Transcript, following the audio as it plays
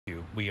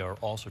We are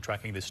also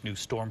tracking this new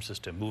storm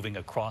system moving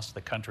across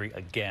the country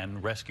again.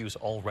 Rescues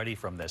already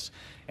from this,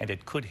 and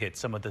it could hit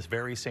some of the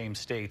very same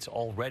states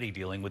already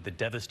dealing with the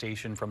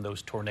devastation from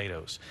those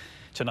tornadoes.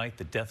 Tonight,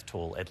 the death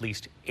toll, at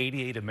least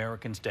 88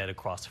 Americans dead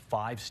across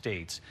 5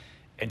 states,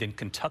 and in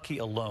Kentucky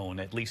alone,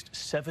 at least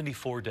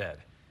 74 dead,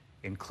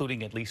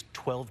 including at least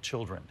 12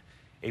 children.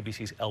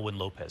 ABC's Elwin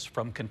Lopez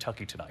from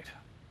Kentucky tonight.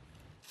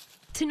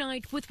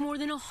 Tonight, with more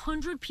than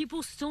 100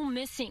 people still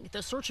missing,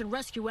 the search and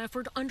rescue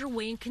effort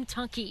underway in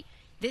Kentucky.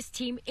 This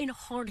team in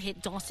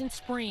hard-hit Dawson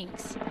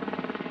Springs.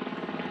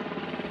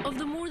 Of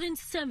the more than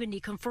 70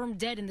 confirmed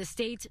dead in the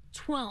state,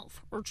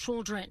 12 are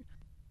children.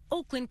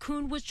 Oakland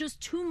Kuhn was just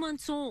 2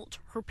 months old,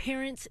 her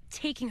parents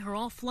taking her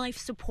off life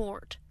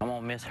support. I'm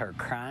gonna miss her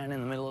crying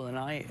in the middle of the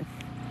night,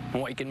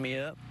 waking me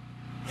up.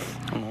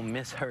 I'm gonna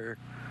miss her,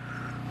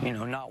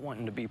 not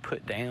wanting to be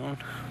put down,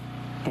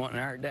 wanting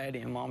her daddy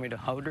and mommy to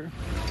hold her.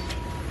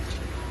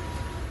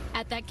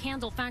 At that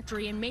candle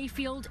factory in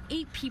Mayfield,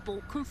 8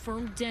 people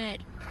confirmed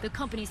dead. The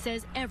company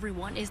says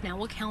everyone is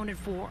now accounted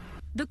for.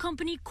 The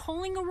company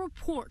calling a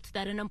report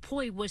that an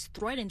employee was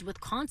threatened with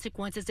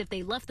consequences if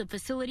they left the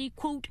facility,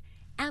 quote,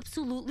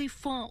 absolutely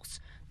false.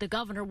 The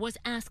governor was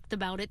asked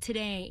about it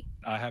today.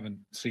 I haven't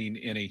seen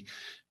any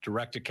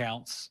direct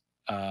accounts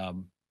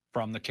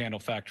from the candle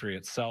factory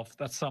itself.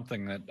 That's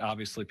something that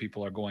obviously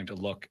people are going to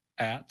look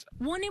at.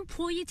 One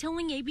employee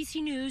telling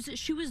ABC News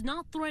she was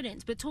not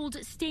threatened, but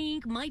told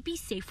staying might be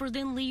safer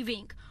than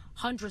leaving.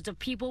 Hundreds of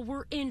people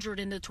were injured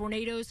in the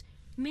tornadoes,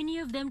 many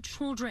of them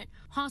children.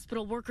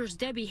 Hospital workers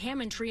Debbie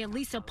Hammondtree and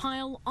Lisa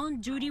Pyle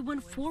on duty when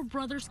 4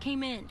 brothers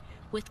came in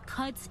with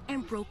cuts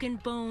and broken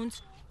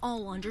bones,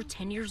 all under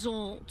 10 years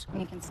old.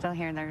 You can still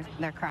hear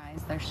their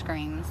cries, their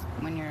screams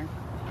when you're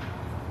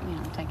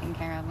taking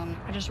care of them.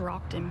 I just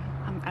rocked him.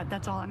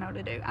 That's all I know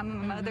to do. I'm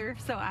a mother,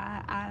 so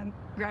I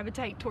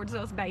gravitate towards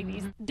those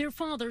babies. Their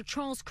father,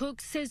 Charles Cook,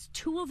 says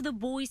 2 of the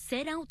boys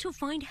set out to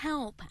find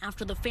help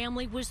after the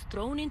family was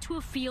thrown into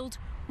a field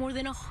more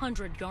than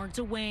 100 yards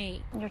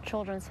away. Your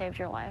children saved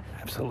your life.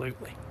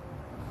 Absolutely.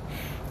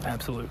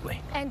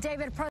 Absolutely. And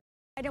David, President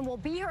Biden will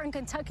be here in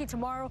Kentucky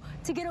tomorrow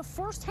to get a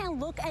first-hand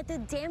look at the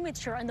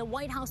damage here. And the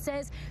White House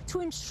says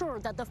to ensure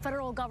that the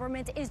federal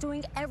government is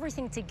doing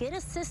everything to get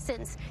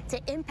assistance to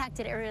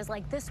impacted areas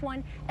like this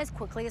one as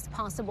quickly as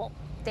possible.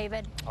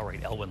 David? All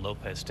right, Elwin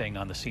Lopez staying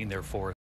on the scene there for us.